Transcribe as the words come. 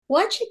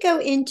Why don't you go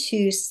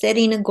into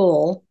setting a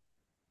goal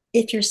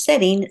if you're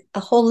setting a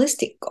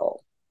holistic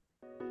goal?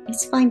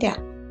 Let's find out.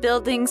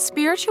 Building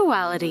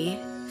spirituality,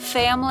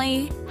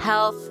 family,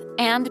 health,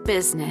 and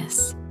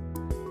business.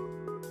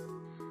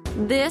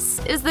 This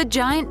is the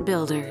Giant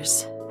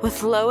Builders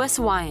with Lois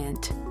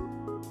Wyant.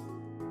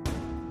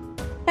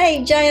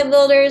 Hey, Giant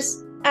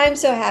Builders. I'm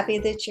so happy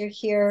that you're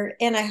here,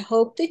 and I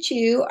hope that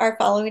you are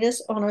following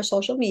us on our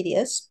social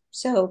medias.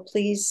 So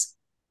please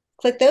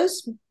click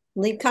those,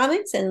 leave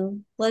comments,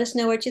 and let us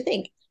know what you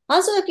think.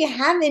 Also, if you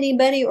have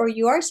anybody or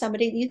you are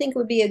somebody that you think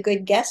would be a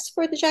good guest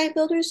for the Giant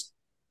Builders,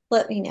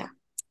 let me know.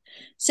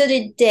 So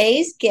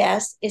today's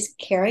guest is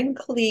Karen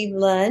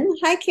Cleveland.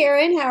 Hi,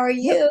 Karen. How are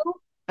Yep. you?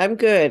 I'm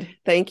good.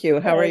 Thank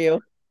you. How are Good.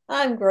 you?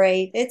 I'm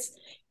great. It's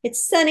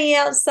sunny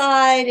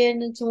outside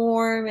and it's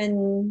warm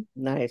and things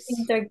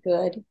Nice. are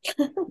good.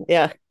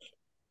 Yeah,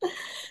 the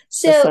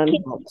So sun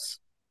helps.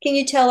 can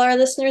you tell our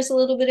listeners a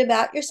little bit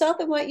about yourself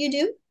and what you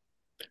do?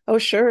 Oh,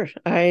 sure.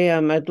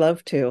 I'd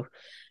love to.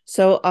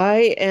 So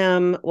I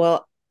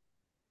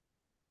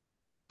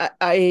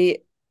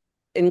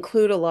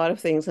include a lot of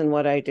things in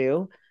what I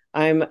do.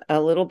 I'm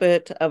a little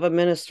bit of a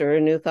minister, a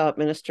New Thought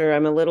minister.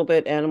 I'm a little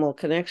bit animal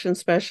connection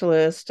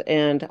specialist,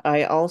 and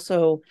I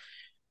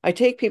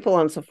take people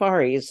on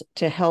safaris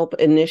to help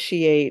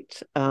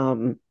initiate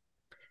kind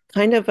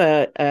of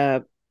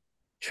a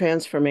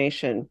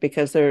transformation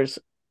because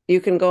you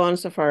can go on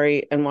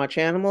safari and watch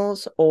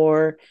animals,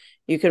 or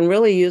you can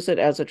really use it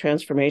as a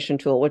transformation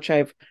tool, which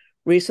I've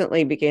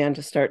recently began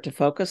to start to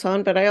focus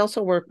on. But I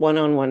also work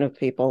one-on-one with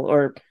people,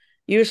 or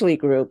usually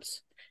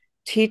groups,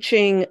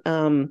 teaching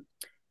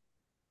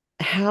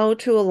how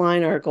to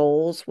align our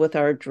goals with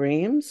our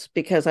dreams,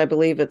 because I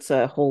believe it's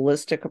a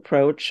holistic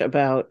approach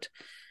about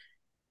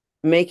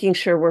making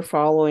sure we're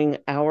following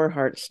our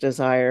heart's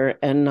desire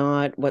and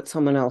not what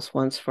someone else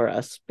wants for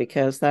us,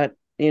 because that,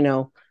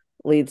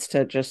 leads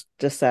to just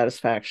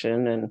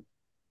dissatisfaction and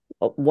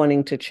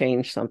wanting to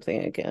change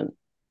something again.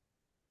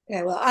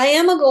 Okay, well, I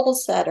am a goal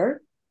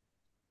setter,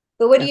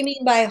 but what do you That's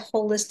mean by a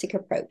holistic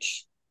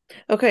approach?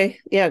 okay.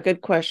 Yeah,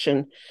 good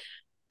question.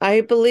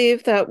 I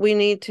believe that we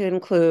need to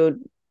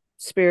include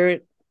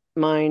spirit,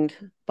 mind,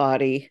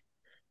 body.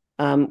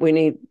 We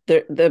need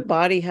the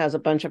body has a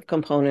bunch of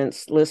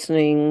components,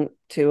 listening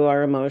to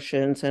our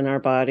emotions in our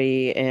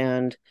body,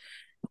 and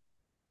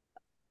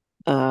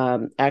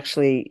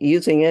actually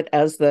using it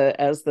as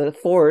the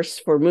force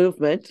for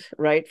movement,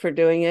 right, for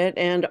doing it.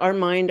 And our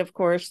mind, of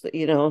course,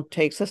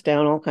 takes us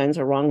down all kinds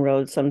of wrong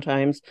roads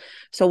sometimes.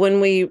 So when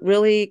we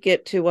really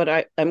get to what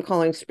I'm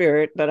calling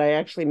spirit, but I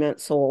actually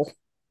meant soul,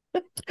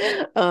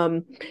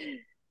 um,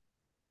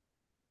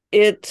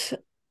 it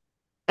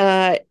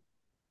uh,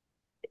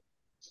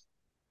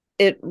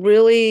 it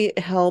really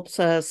helps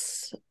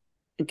us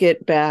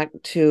get back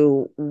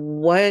to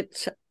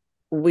what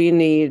we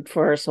need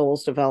for our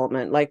soul's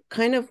development, like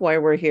kind of why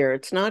we're here.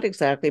 It's not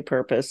exactly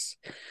purpose,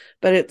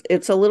 but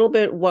it's a little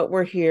bit what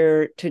we're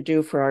here to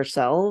do for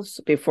ourselves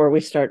before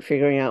we start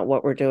figuring out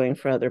what we're doing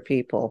for other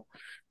people.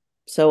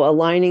 So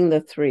aligning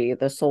the three,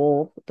 the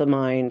soul, the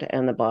mind,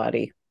 and the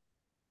body.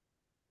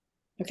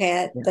 Okay,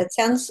 that, Yeah. that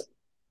sounds,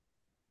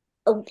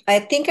 I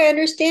think I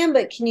understand,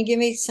 but can you give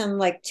me some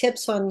like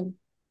tips on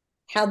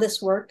how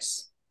this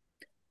works?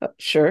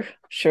 Sure.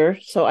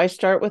 So I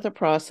start with a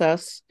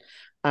process.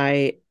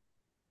 I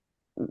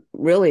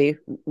really,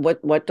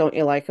 what don't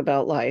you like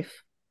about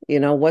life?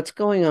 What's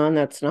going on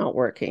that's not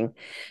working?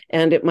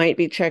 And it might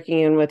be checking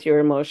in with your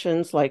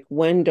emotions, like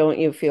when don't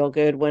you feel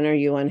good? When are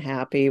you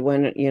unhappy?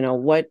 When,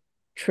 what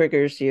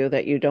triggers you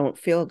that you don't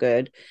feel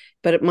good?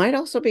 But it might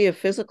also be a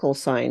physical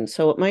sign.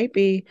 So it might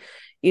be,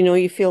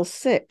 you feel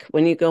sick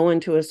when you go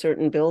into a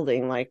certain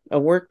building, like a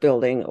work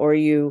building, or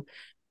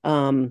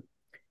um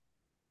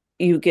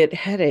you get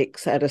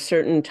headaches at a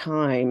certain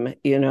time.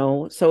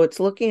 So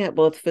it's looking at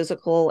both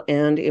physical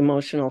and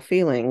emotional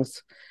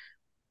feelings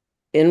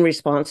in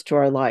response to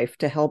our life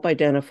to help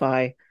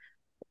identify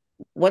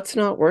what's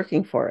not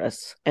working for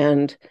us,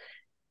 and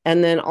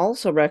then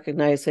also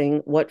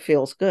recognizing what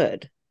feels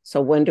good. So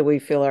when do we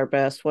feel our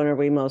best? When are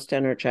we most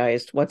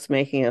energized? What's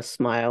making us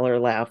smile or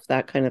laugh?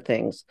 That kind of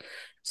things.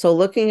 So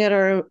looking at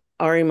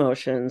our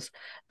emotions,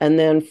 and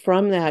then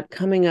from that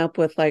coming up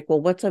with, like,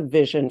 well, what's a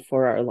vision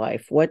for our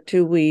life? What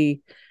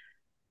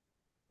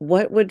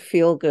would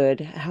feel good?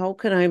 How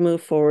can I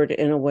move forward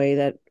in a way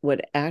that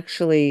would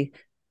actually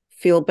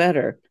feel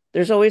better?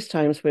 There's always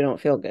times we don't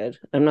feel good.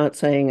 I'm not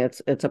saying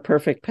it's a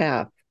perfect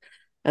path,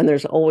 and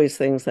there's always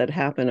things that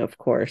happen, of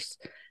course.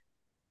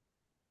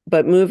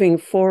 But moving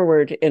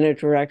forward in a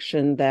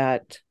direction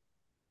that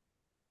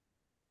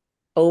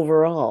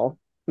overall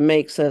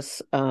makes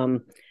us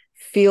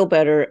feel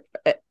better,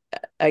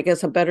 I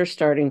guess a better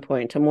starting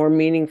point, a more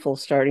meaningful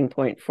starting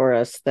point for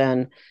us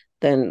than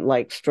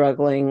like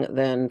struggling,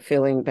 than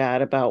feeling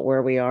bad about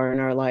where we are in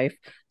our life.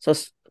 So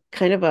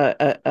kind of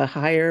a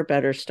higher,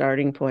 better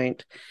starting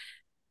point.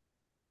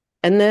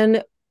 And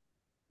then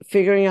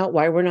figuring out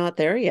why we're not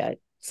there yet.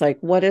 It's like,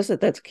 what is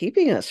it that's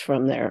keeping us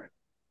from there?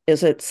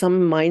 Is it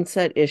some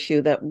mindset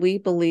issue that we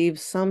believe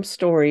some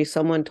story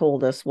someone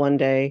told us one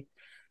day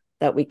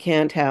that we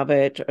can't have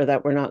it or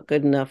that we're not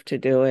good enough to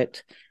do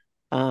it?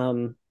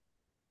 So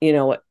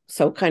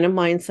kind of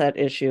mindset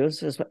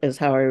issues is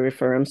how I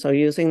refer them. So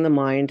using the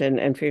mind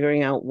and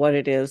figuring out what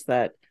it is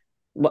that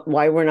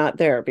why we're not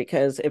there,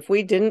 because if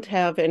we didn't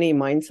have any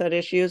mindset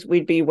issues,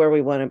 we'd be where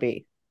we want to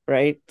be,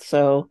 right?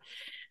 So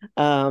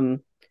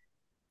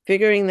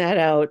figuring that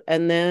out,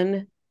 and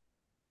then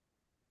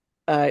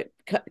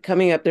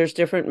coming up, there's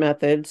different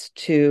methods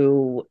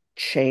to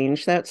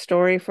change that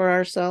story for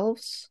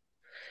ourselves.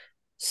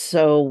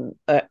 So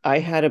I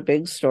had a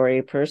big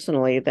story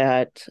personally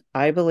that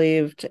I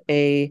believed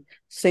a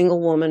single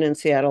woman in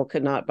Seattle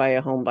could not buy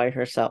a home by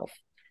herself.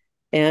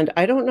 And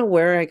I don't know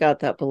where I got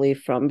that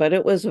belief from, but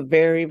it was a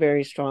very,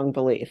 very strong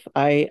belief.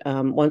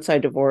 Once I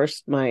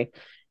divorced I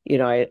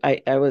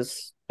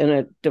was in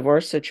a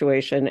divorce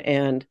situation,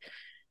 and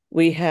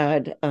we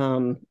had,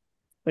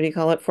 what do you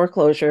call it,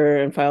 foreclosure,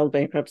 and filed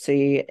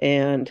bankruptcy.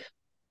 And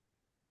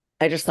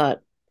I just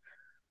thought,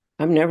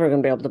 I'm never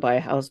going to be able to buy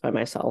a house by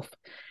myself.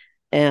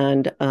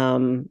 And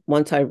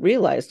once I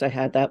realized I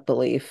had that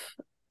belief,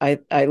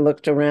 I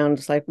looked around.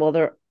 It's like, well,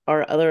 there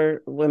are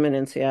other women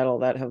in Seattle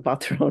that have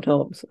bought their own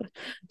homes.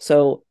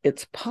 So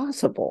it's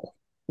possible.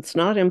 It's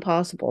not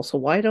impossible. So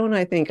why don't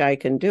I think I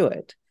can do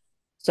it?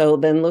 So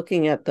then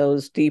looking at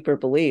those deeper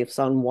beliefs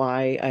on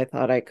why I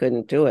thought I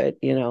couldn't do it,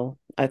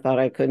 I thought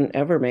I couldn't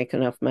ever make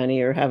enough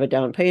money or have a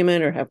down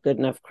payment or have good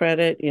enough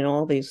credit,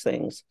 all these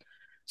things.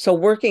 So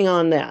working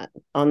on that,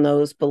 on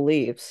those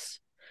beliefs,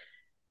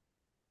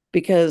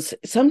 because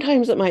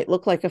sometimes it might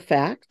look like a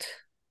fact,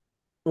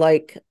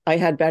 like I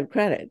had bad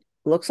credit.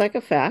 Looks like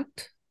a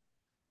fact.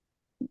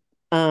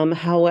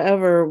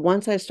 However,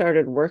 once I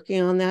started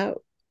working on that,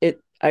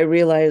 I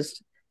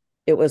realized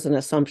it was an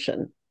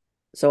assumption.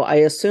 So I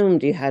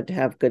assumed you had to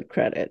have good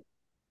credit.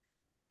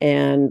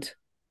 And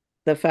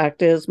the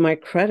fact is, my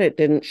credit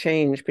didn't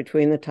change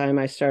between the time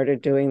I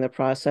started doing the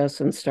process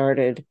and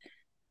started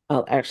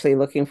actually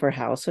looking for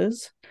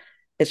houses.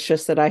 It's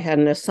just that I had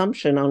an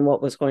assumption on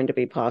what was going to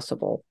be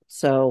possible.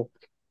 So,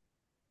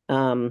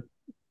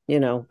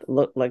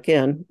 looked like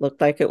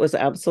it was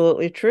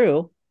absolutely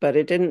true, but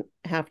it didn't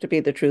have to be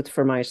the truth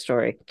for my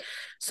story.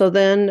 So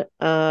then,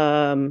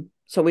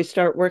 so we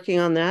start working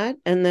on that,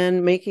 and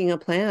then making a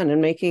plan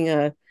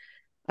and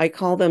I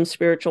call them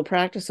spiritual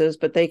practices,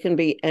 but they can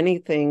be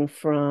anything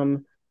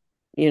from,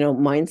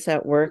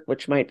 mindset work,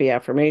 which might be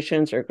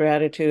affirmations or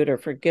gratitude or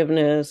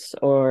forgiveness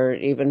or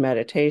even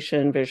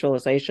meditation,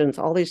 visualizations,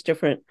 all these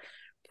different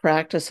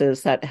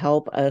practices that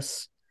help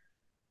us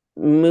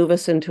move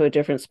us into a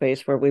different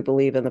space where we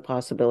believe in the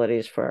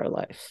possibilities for our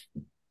life.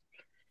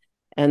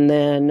 And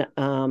then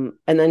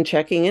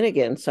checking in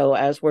again. So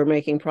as we're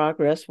making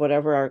progress,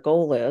 whatever our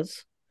goal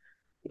is,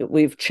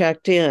 we've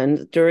checked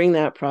in during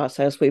that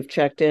process. We've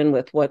checked in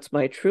with what's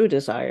my true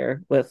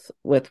desire, with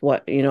what,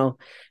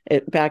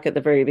 back at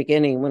the very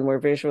beginning when we're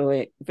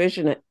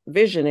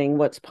visioning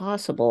what's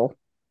possible.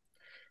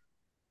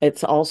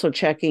 It's also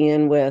checking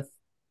in with,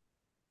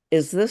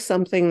 is this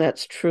something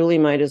that's truly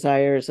my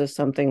desire? Is this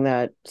something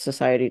that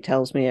society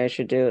tells me I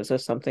should do? Is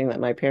this something that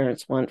my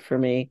parents want for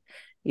me?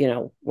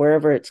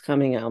 Wherever it's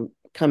coming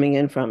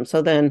in from.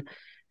 So then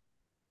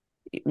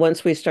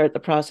once we start the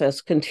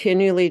process,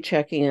 continually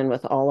checking in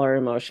with all our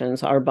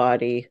emotions, our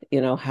body,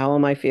 how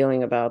am I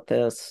feeling about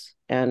this?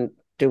 And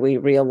do we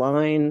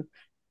realign?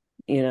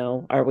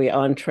 Are we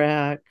on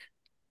track?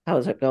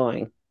 How's it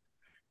going?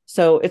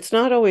 So it's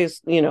not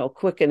always,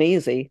 quick and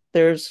easy.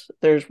 There's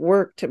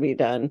work to be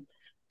done,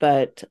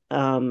 but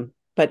in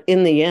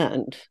the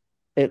end,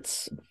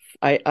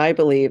 I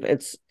believe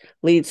it's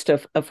leads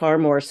to a far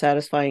more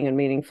satisfying and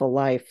meaningful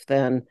life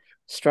than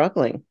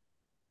struggling.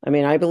 I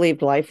mean, I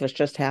believed life was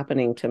just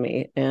happening to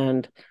me.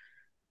 And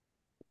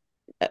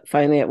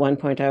finally, at one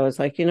point, I was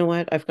like, you know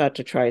what? I've got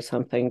to try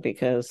something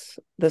because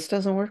this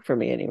doesn't work for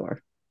me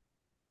anymore.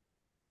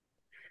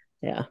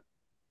 Yeah.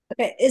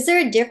 Okay. Is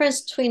there a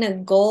difference between a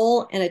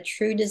goal and a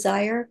true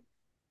desire?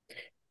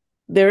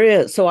 There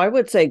is. So I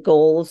would say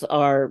goals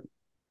are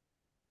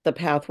the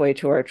pathway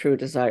to our true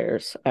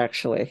desires,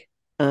 actually.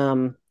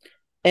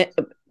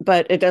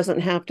 But it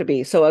doesn't have to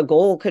be. So a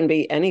goal can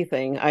be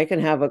anything. I can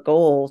have a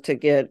goal to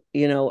get,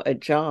 a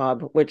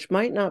job, which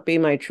might not be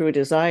my true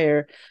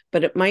desire,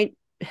 but it might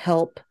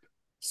help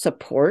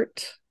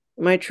support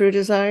my true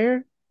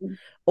desire,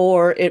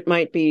 or it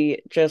might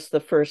be just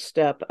the first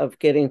step of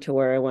getting to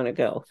where I want to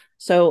go.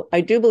 So I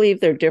do believe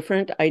they're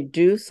different. I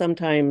do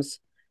sometimes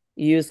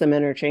use them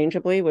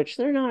interchangeably, which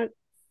they're not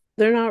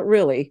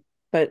really,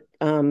 but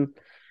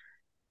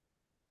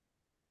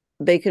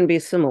they can be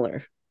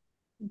similar.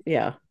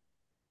 Yeah.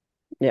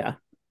 Yeah.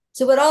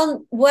 So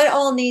what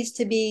all needs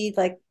to be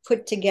like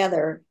put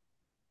together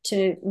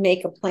to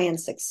make a plan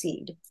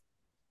succeed?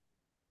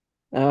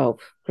 Oh,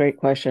 great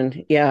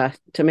question. Yeah,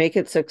 to make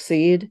it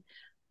succeed,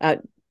 uh,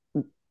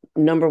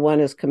 number one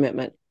is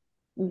commitment.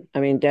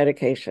 I mean,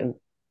 dedication,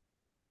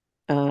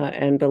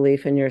 and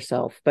belief in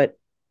yourself. But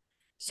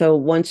so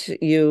once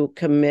you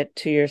commit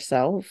to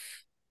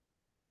yourself,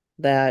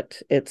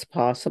 that it's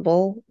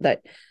possible,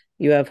 that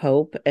you have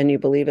hope and you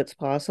believe it's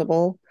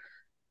possible.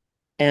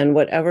 And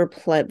whatever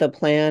the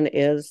plan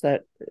is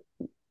that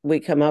we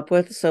come up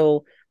with.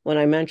 So when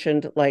I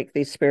mentioned like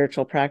these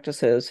spiritual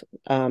practices,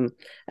 and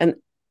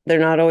they're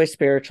not always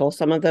spiritual,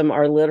 some of them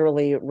are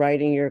literally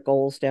writing your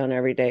goals down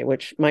every day,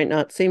 which might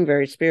not seem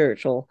very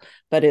spiritual,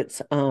 but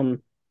it's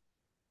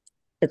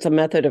a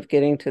method of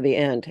getting to the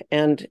end.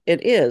 And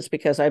it is,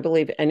 because I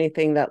believe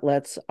anything that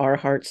lets our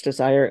heart's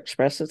desire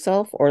express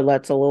itself, or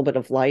lets a little bit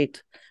of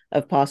light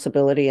of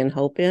possibility and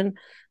hope in,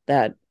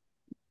 that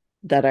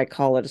I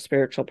call it a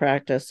spiritual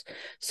practice.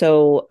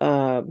 So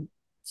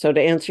so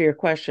to answer your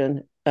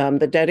question,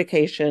 the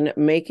dedication,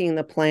 making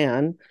the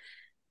plan,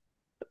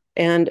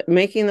 and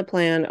making the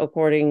plan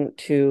according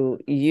to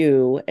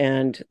you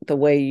and the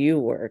way you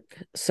work.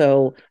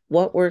 So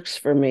what works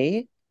for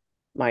me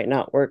might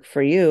not work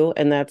for you,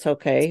 and that's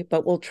okay,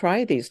 but we'll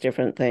try these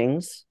different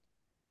things,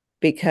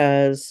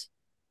 because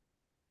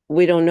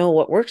we don't know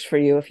what works for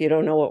you if you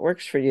don't know what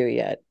works for you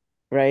yet,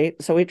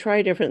 right? So we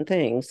try different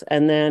things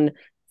and then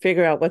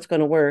figure out what's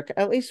going to work,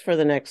 at least for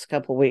the next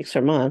couple of weeks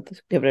or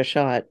month, give it a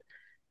shot,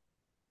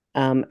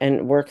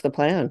 and work the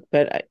plan.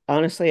 But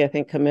honestly, I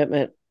think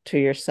commitment to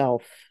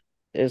yourself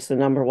is the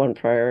number one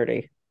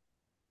priority.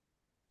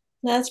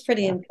 That's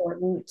pretty Yeah.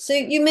 important. So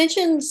you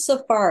mentioned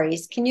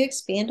safaris. Can you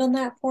expand on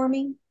that for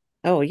me?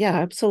 Oh, yeah,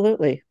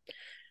 absolutely.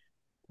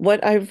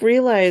 What I've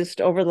realized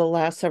over the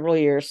last several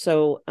years,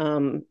 so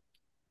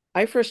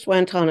I first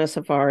went on a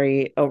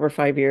safari over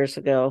 5 years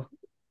ago,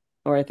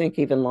 or I think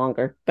even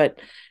longer, but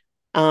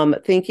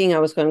thinking I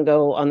was going to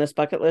go on this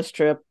bucket list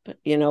trip,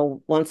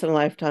 once in a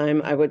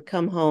lifetime. I would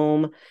come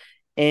home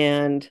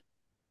and,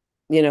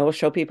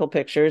 show people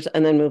pictures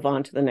and then move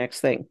on to the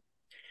next thing.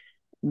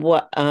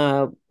 What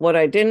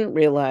I didn't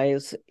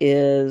realize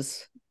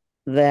is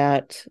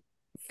that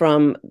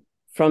from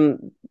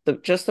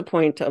just the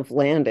point of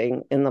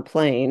landing in the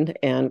plane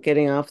and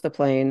getting off the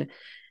plane,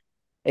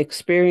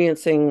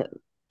 experiencing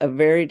a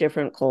very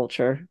different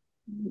culture,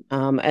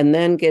 and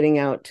then getting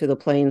out to the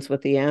plains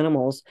with the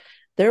animals,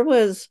 there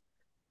was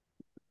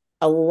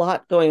a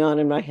lot going on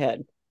in my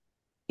head,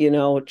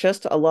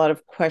 just a lot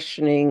of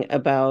questioning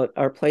about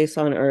our place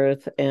on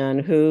earth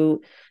and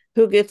who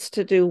gets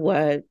to do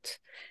what.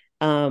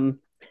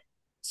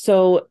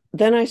 So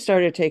then I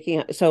started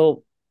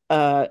so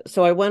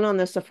I went on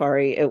the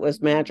safari. It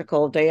was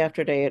magical. Day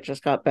after day, it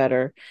just got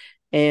better.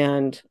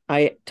 And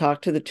I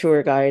talked to the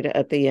tour guide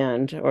at the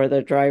end, or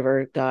the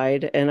driver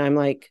guide, and I'm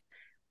like,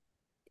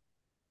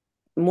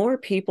 more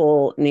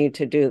people need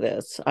to do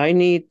this. I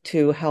need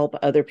to help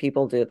other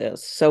people do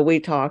this. So we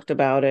talked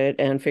about it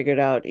and figured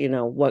out,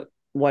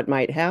 what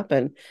might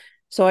happen.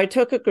 So I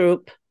took a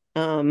group.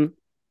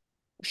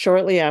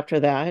 Shortly after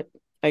that,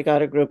 I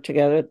got a group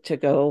together to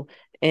go.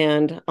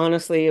 And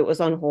honestly, it was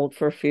on hold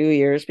for a few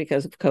years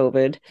because of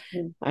COVID.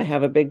 Mm. I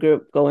have a big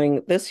group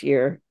going this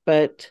year,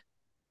 but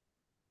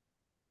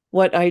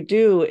what I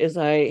do is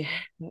I've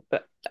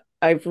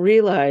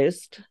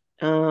realized,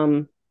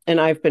 and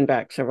I've been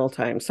back several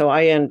times. So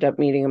I ended up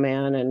meeting a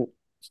man, and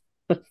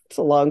it's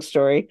a long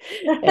story.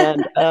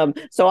 And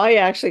so I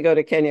actually go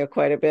to Kenya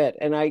quite a bit,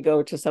 and I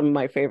go to some of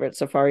my favorite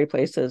safari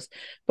places.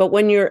 But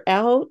when you're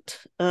out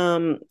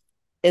in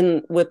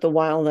with the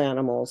wild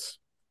animals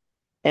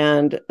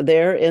and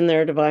they're in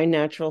their divine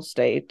natural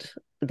state,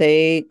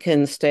 they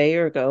can stay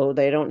or go.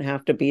 They don't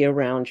have to be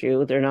around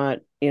you. They're not,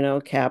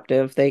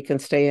 captive. They can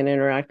stay and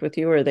interact with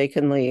you, or they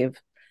can leave.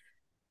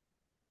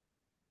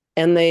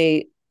 And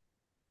they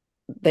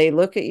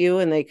look at you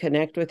and they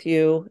connect with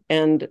you.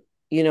 And,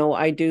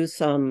 I do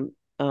some,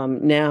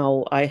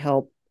 now I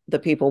help the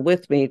people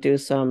with me do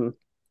some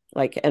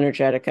like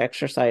energetic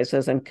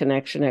exercises and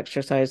connection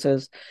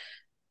exercises.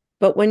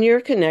 But when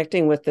you're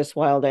connecting with this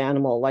wild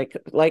animal, like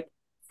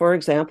for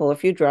example,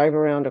 if you drive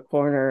around a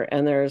corner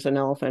and there's an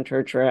elephant or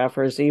a giraffe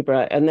or a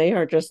zebra, and they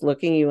are just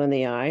looking you in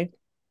the eye,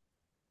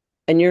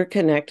 and you're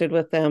connected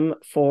with them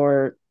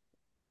for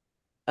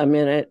a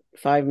minute,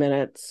 5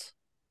 minutes,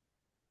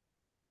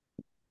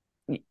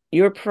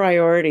 your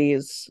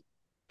priorities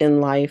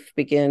in life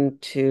begin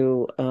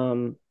to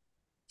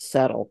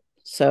settle.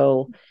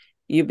 So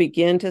you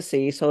begin to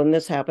see, and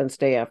this happens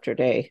day after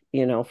day,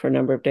 for a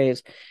number of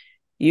days,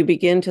 you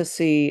begin to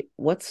see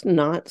what's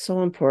not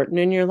so important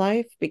in your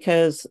life,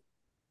 because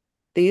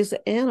these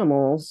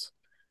animals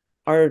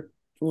are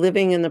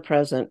living in the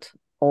present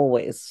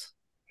always.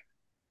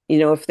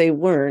 If they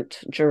weren't,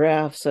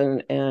 giraffes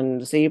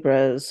and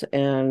zebras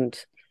and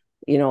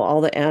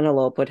all the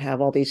antelope would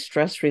have all these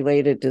stress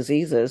related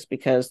diseases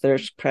because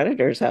there's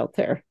predators out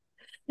there,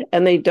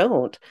 and they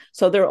don't.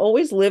 So they're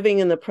always living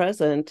in the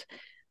present.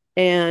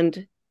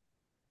 And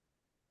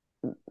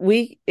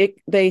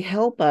they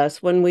help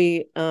us when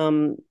we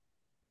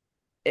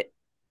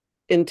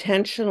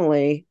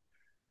intentionally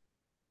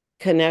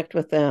connect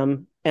with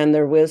them and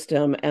their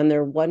wisdom and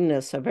their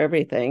oneness of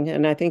everything.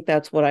 And I think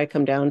that's what I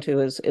come down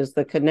to is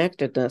the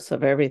connectedness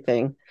of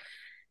everything.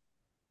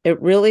 It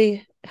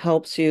really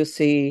helps you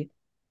see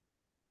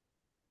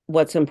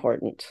what's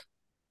important.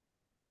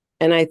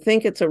 And I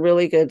think it's a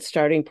really good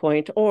starting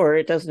point, or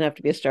it doesn't have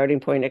to be a starting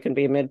point. It can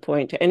be a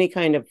midpoint to any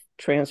kind of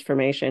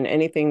transformation,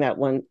 anything that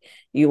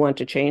you want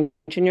to change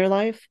in your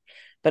life.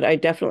 But I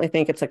definitely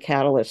think it's a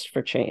catalyst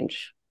for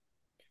change.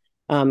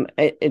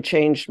 It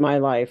changed my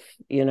life,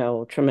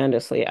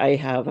 tremendously. I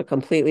have a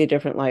completely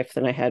different life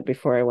than I had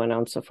before I went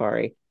on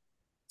safari.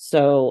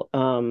 So,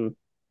 and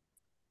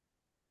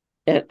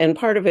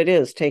part of it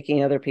is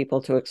taking other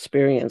people to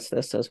experience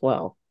this as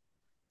well.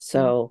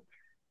 So,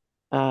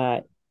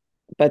 uh,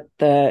 but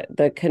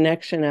the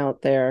connection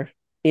out there,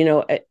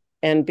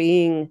 and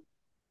being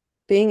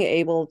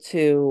able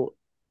to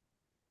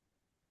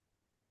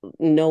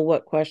know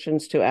what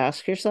questions to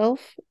ask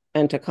yourself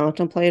and to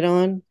contemplate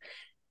on,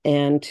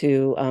 and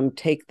to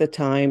take the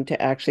time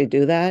to actually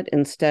do that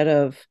instead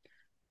of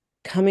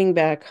coming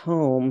back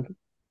home,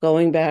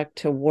 going back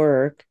to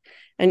work.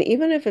 And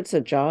even if it's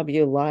a job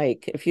you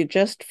like, if you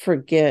just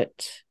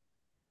forget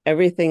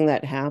everything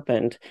that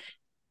happened,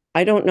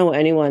 I don't know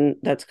anyone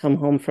that's come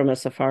home from a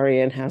safari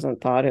and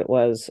hasn't thought it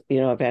was,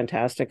 a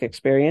fantastic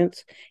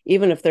experience,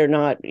 even if they're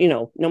not,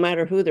 no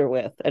matter who they're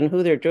with and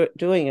who they're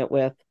doing it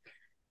with.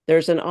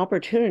 There's an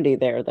opportunity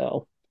there,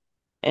 though.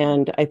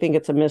 And I think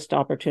it's a missed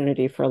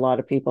opportunity for a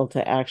lot of people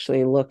to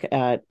actually look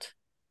at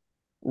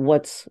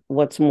what's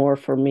more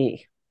for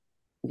me,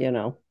 you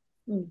know.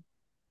 Mm.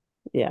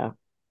 Yeah.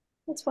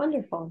 That's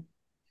wonderful.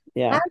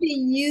 Yeah. How do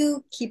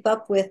you keep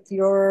up with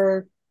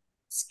your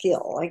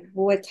skill? Like,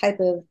 what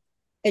type of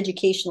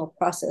educational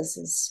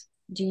processes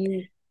do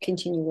you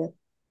continue with?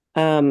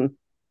 Um,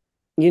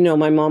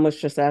 my mom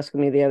was just asking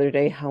me the other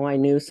day how I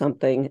knew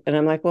something, and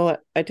I'm like, well,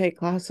 I take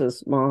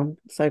classes, Mom.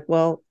 It's like,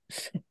 well,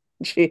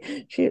 she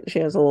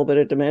has a little bit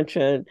of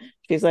dementia.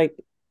 She's like,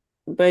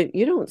 but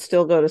you don't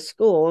still go to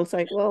school. It's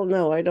like, well,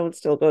 no, I don't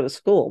still go to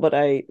school, but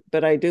I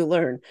do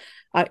learn.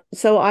 I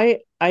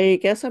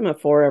guess I'm a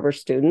forever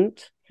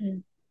student.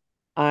 Mm.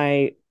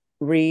 I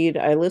read,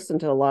 I listen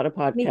to a lot of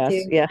Me podcasts.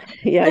 too. Yeah.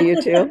 Yeah,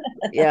 you too.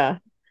 Yeah.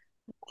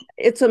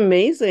 It's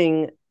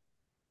amazing,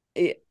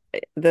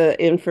 the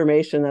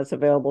information that's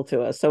available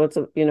to us. So it's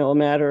a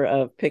matter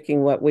of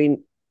picking what we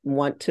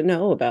want to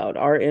know about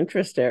our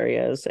interest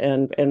areas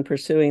and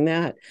pursuing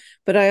that.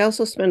 But I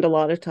also spend a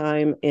lot of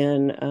time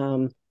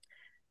in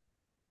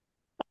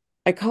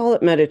I call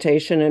it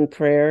meditation and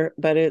prayer,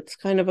 but it's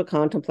kind of a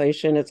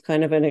contemplation. It's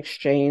kind of an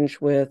exchange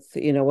with,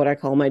 what I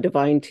call my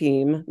divine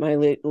team, my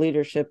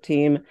leadership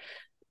team,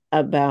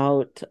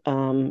 about,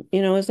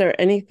 is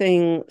there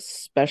anything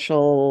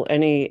special,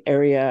 any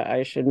area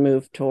I should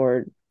move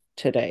toward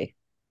today?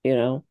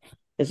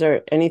 Is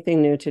there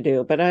anything new to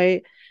do?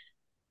 But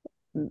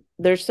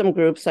there's some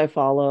groups I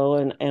follow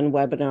and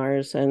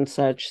webinars and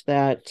such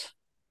that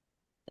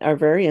are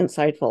very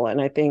insightful.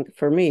 And I think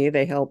for me,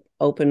 they help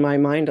open my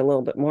mind a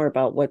little bit more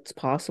about what's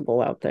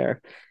possible out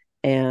there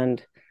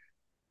and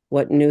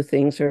what new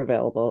things are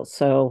available.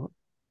 So,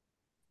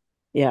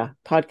 yeah,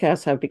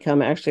 podcasts have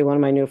become actually one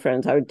of my new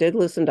friends. I did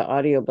listen to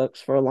audiobooks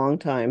for a long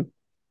time.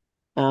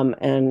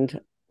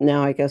 And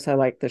now I guess I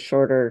like the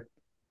shorter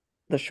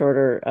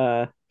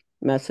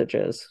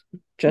messages,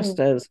 just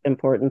Mm. as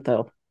important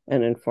though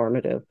and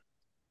informative.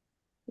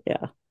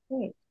 Yeah.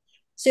 Great.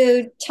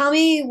 So tell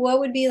me, what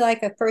would be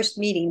like a first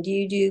meeting? Do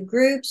you do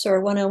groups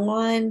or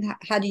one-on-one?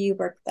 How do you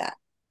work that?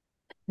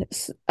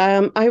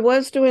 I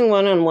was doing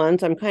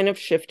one-on-ones. I'm kind of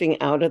shifting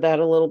out of that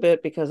a little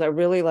bit because I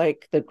really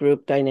like the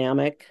group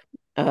dynamic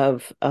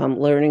of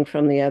learning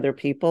from the other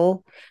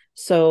people.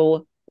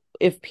 So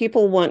if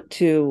people want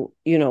to,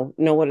 know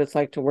what it's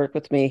like to work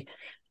with me,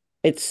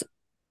 it's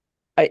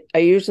I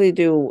usually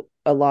do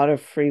a lot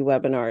of free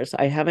webinars.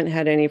 I haven't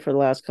had any for the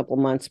last couple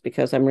months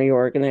because I'm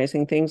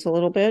reorganizing things a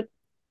little bit.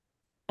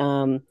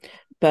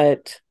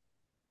 But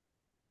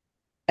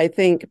I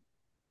think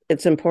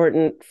it's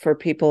important for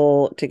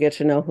people to get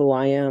to know who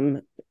I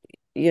am.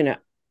 You know,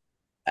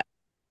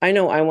 I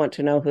know I want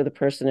to know who the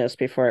person is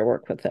before I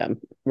work with them,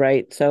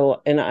 right?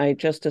 So, and I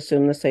just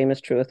assume the same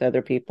is true with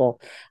other people.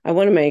 I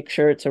want to make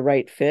sure it's a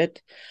right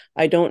fit.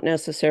 I don't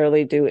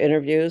necessarily do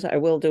interviews. I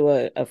will do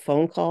a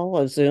phone call,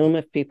 a Zoom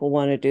if people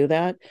want to do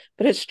that,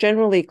 but it's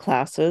generally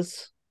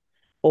classes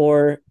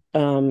or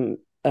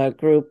a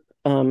group.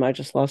 I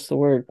just lost the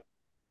word,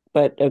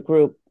 but a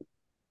group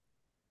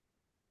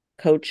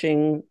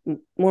coaching,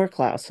 more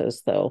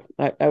classes though.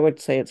 I would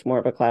say it's more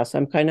of a class.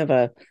 I'm kind of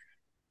a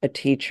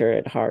teacher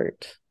at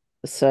heart.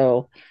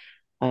 So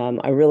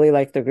I really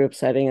like the group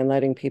setting and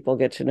letting people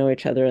get to know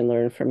each other and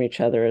learn from each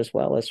other as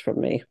well as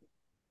from me.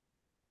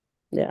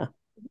 Yeah.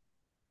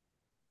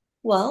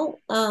 Well,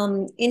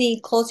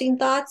 any closing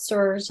thoughts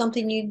or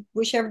something you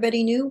wish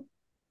everybody knew?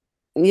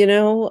 You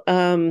know,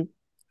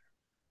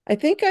 I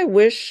think I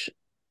wish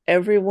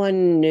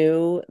everyone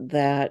knew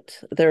that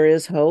there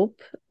is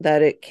hope,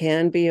 that it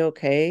can be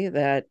okay,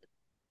 that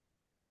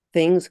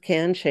things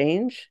can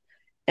change,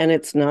 and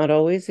it's not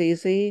always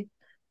easy,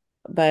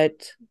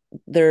 but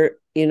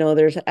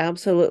there's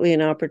absolutely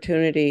an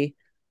opportunity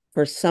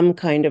for some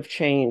kind of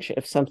change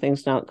if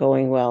something's not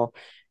going well.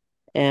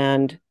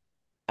 And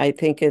I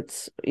think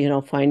it's,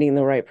 finding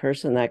the right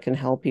person that can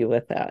help you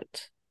with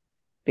that.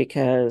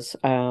 because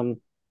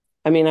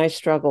I mean, I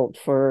struggled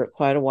for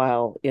quite a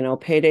while,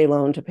 payday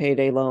loan to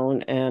payday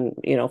loan, and,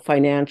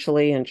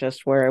 financially, and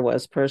just where I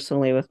was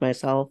personally with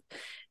myself.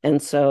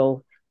 And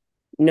so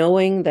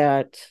knowing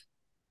that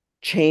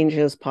change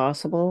is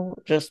possible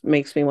just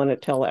makes me want to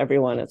tell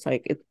everyone, it's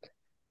like,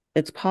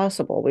 it's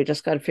possible. We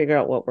just got to figure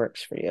out what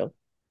works for you.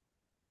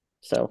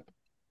 So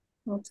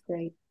That's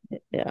great.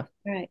 yeah.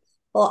 All right.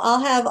 Well,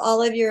 I'll have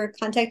all of your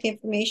contact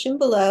information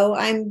below.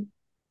 I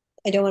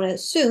don't want to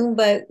assume,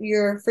 but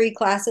your free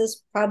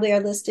classes probably are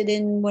listed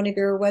in one of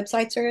your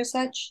websites or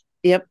such.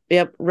 Yep.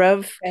 Okay.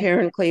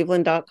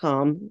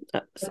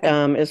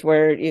 RevKarenCleveland.com is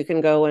where you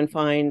can go and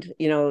find,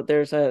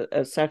 there's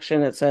a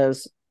section that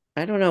says,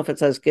 I don't know if it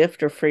says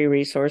gift or free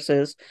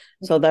resources.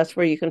 So that's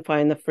where you can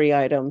find the free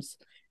items,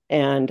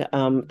 and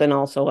then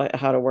also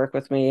how to work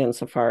with me in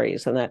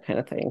safaris and that kind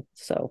of thing.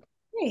 So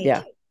Great.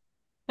 yeah.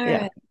 All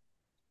Yeah. right.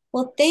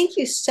 Well, thank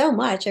you so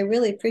much. I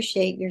really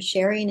appreciate your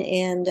sharing,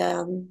 and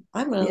I'm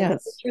going to look at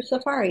Yes. your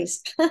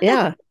safaris.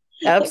 Yeah,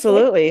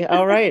 absolutely.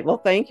 All right. Well,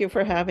 thank you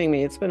for having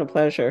me. It's been a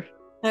pleasure.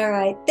 All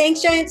right.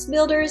 Thanks, Giants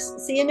Builders.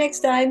 See you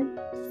next time.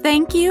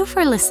 Thank you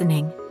for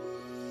listening.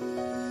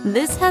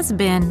 This has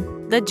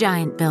been The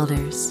Giant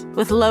Builders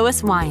with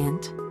Lois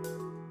Wyant.